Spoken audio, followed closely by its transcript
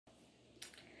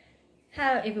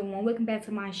Hello everyone, welcome back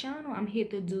to my channel. I'm here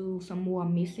to do some more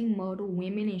missing murder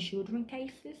women and children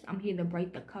cases. I'm here to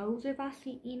break the codes if I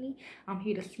see any. I'm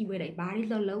here to see where their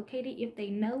bodies are located if they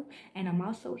know. And I'm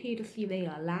also here to see if they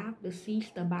are alive,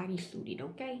 deceased, the body suited,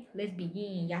 okay? Let's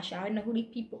begin. Y'all should already know who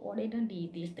these people are. They done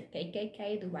did this. The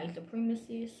KKK, the white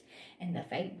supremacists, and the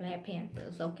fake Black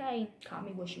Panthers, okay? Call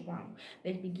me what you want.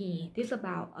 Let's begin. This is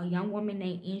about a young woman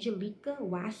named Angelica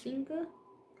Wysinger.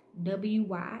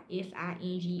 Wysinger,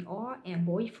 and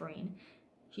boyfriend,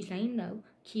 she's saying no,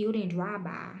 killed in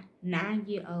drive-by.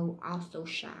 9-year-old also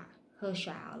shot her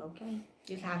child, okay?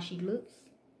 This is how she looks.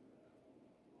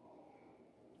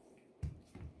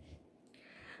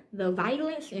 The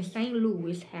violence in St.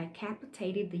 Louis had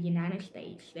capitated the United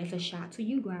States. That's a shot to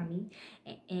you, Grammy.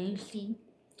 And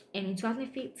in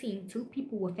 2015, 2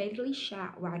 people were fatally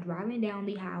shot while driving down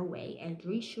the highway and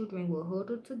 3 children were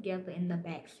huddled together in the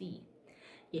back seat.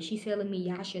 Yeah, she's telling me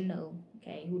y'all should know,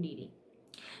 okay, who did it.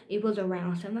 It was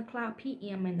around 7 o'clock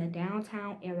p.m. in the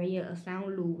downtown area of St.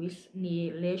 Louis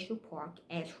near Leisure Park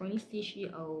as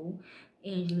 26-year-old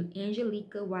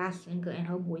Angelica Wysinger and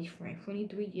her boyfriend,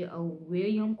 23-year-old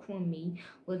William Crummy,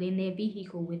 was in their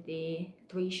vehicle with her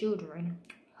 3 children,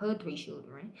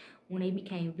 when they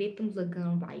became victims of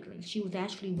gun violence. She was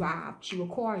actually robbed. She was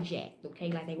carjacked,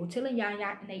 okay? Like they were telling y'all in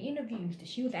their interviews that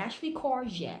she was actually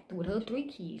carjacked with her 3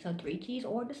 kids. Her 3 kids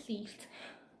are deceased.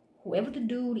 Whoever the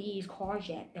dude is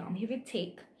carjacked them. He's a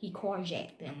tick. He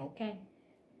carjacked them, okay?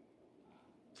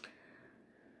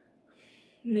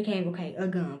 And they came, okay, a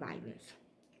gun violence.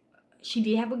 She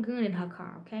did have a gun in her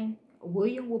car, okay?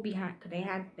 William was behind,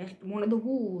 because that's one of the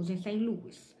rules in St.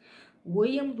 Louis.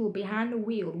 Williams was behind the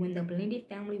wheel when the blended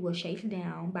family was chased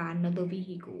down by another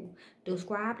vehicle,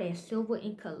 described as silver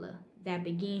in color, that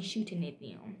began shooting at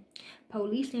them.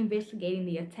 Police investigating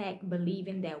the attack,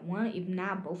 believing that one, if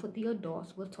not both of the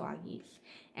adults, were targets.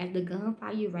 As the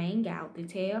gunfire rang out, the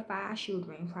terrified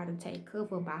children tried to take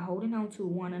cover by holding on to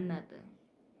one another.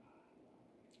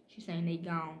 She's saying they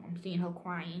gone. I'm seeing her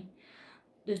crying.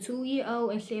 The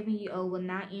 2-year-old and 7-year-old were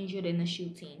not injured in the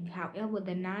shooting. However,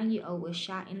 the 9-year-old was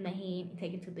shot in the hand and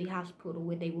taken to the hospital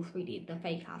where they were treated, the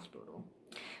fake hospital.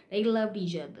 They loved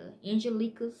each other.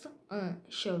 Angelica's aunt,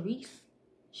 Sheree,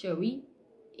 Shure,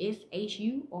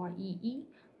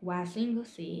 Wysinger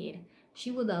said,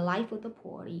 she was the life of the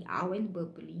party, always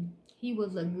bubbly. He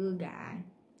was a good guy.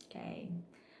 Okay.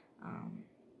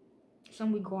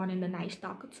 Some regarding the Night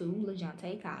Stalker too,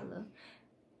 LaJonte Collar,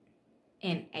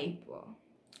 and April.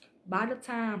 By the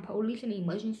time police and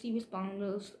emergency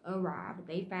responders arrived,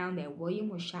 they found that William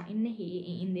was shot in the head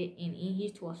and in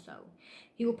his torso.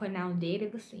 He was pronounced dead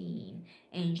at the scene.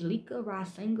 Angelica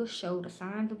Wysinger showed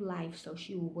signs of life, so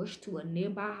she was rushed to a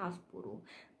nearby hospital,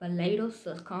 but later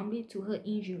succumbed to her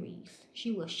injuries.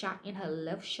 She was shot in her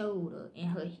left shoulder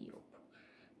and her hip.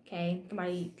 Okay,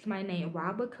 somebody named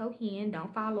Robert Cohen,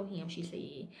 don't follow him, she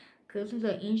said. Cousins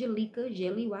of Angelica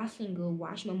Jelly Wysinger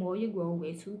watched Memorial Grove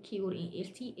where 2 killed in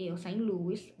STL St.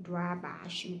 Louis drive-by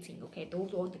shooting. Okay,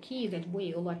 those are the kids as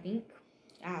well, I think,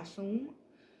 I assume.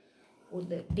 Or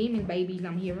the demon babies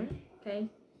I'm hearing, okay?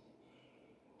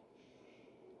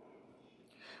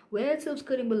 Relatives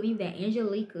couldn't believe that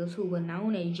Angelicas, who were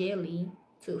known as Jelly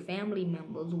to family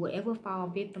members, would ever fall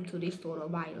victim to this sort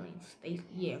of violence.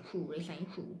 Yeah, true, they saying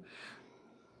true.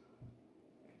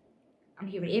 I'm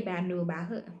hearing everybody knew about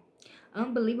her.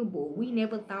 Unbelievable. We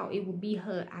never thought it would be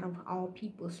her out of all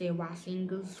people, said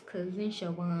Wysinger's cousin,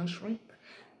 Siobhan Shrink.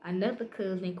 Another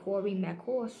cousin, Corey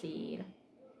McCord, said,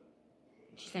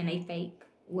 she's saying they fake.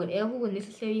 Whatever was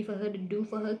necessary for her to do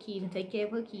for her kids and take care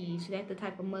of her kids, that's the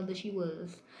type of mother she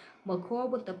was. McCord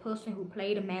was the person who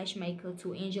played a matchmaker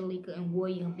to Angelica and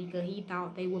William because he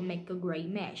thought they would make a great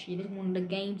match. It is one of the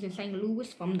games in St.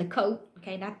 Louis from the coat,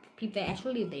 okay, not the people that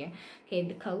actually live there. Okay,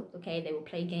 the coat, okay, they would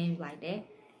play games like that.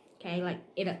 Okay, like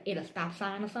at a stop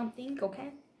sign or something, okay?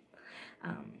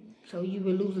 So you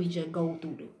will usually just go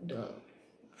through the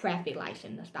traffic lights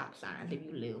and the stop signs if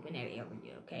you live in that area,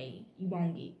 okay? You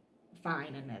won't get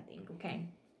fined or nothing, okay?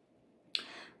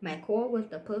 McCord was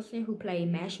the person who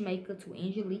played matchmaker to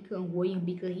Angelica and William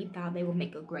because he thought they would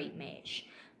make a great match.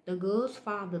 The girl's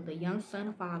father, the young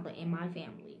son's father, and my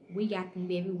family. We got them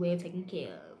very well taken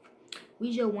care of.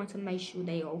 We just want to make sure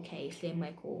they okay, said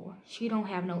McCord. She don't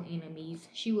have no enemies.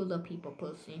 She was a people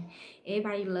person.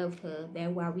 Everybody loved her.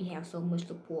 That's why we have so much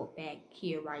support back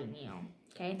here right now.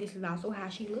 Okay, this is also how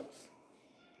she looks.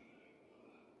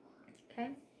 Okay.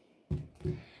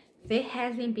 There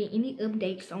hasn't been any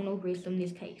updates on the rest of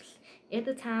this case. At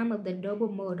the time of the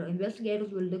double murder,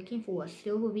 investigators were looking for a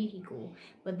silver vehicle,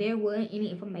 but there wasn't any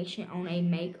information on a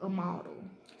make or model.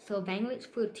 Surveillance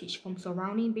footage from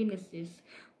surrounding businesses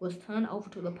was turned over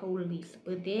to the police,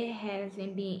 but there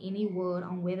hasn't been any word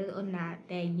on whether or not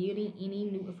that yielded any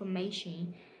new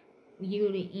information.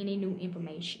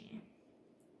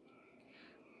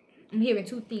 I'm hearing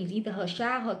two things. Either her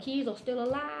kids are still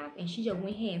alive and she just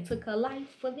went ahead and took her life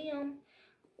for them,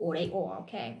 or they are,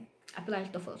 okay? I feel like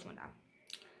it's the first one though.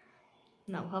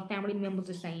 No, her family members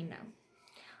are saying no.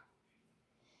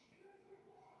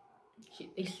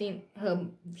 They sent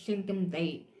them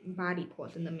their body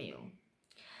parts in the mail.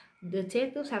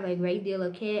 Detectives have a great deal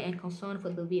of care and concern for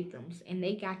the victims, and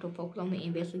they got to focus on the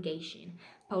investigation.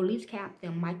 Police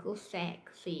Captain Michael Sack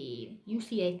said, "You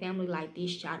see a family like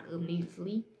this shot up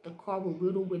needlessly, the car was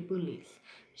riddled with bullets,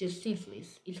 just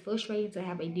senseless. It's frustrating to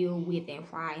have to deal with and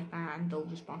try and find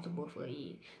those responsible for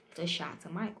it." It's a shot to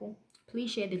Michael.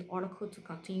 Please share this article to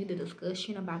continue the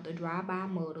discussion about the drive-by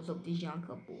murders of this young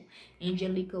couple.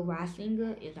 Angelica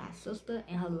Wysinger is our sister,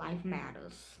 and her life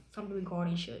matters. Something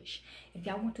regarding church. If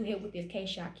y'all want to help with this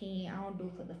case, y'all can. I don't do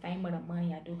it for the fame or the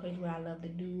money. I do because it's what I love to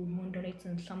do. You want to donate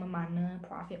to some of my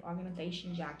non-profit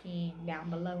organizations, y'all can down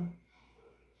below.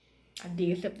 I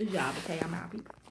did accept the job, okay? I'm out, people.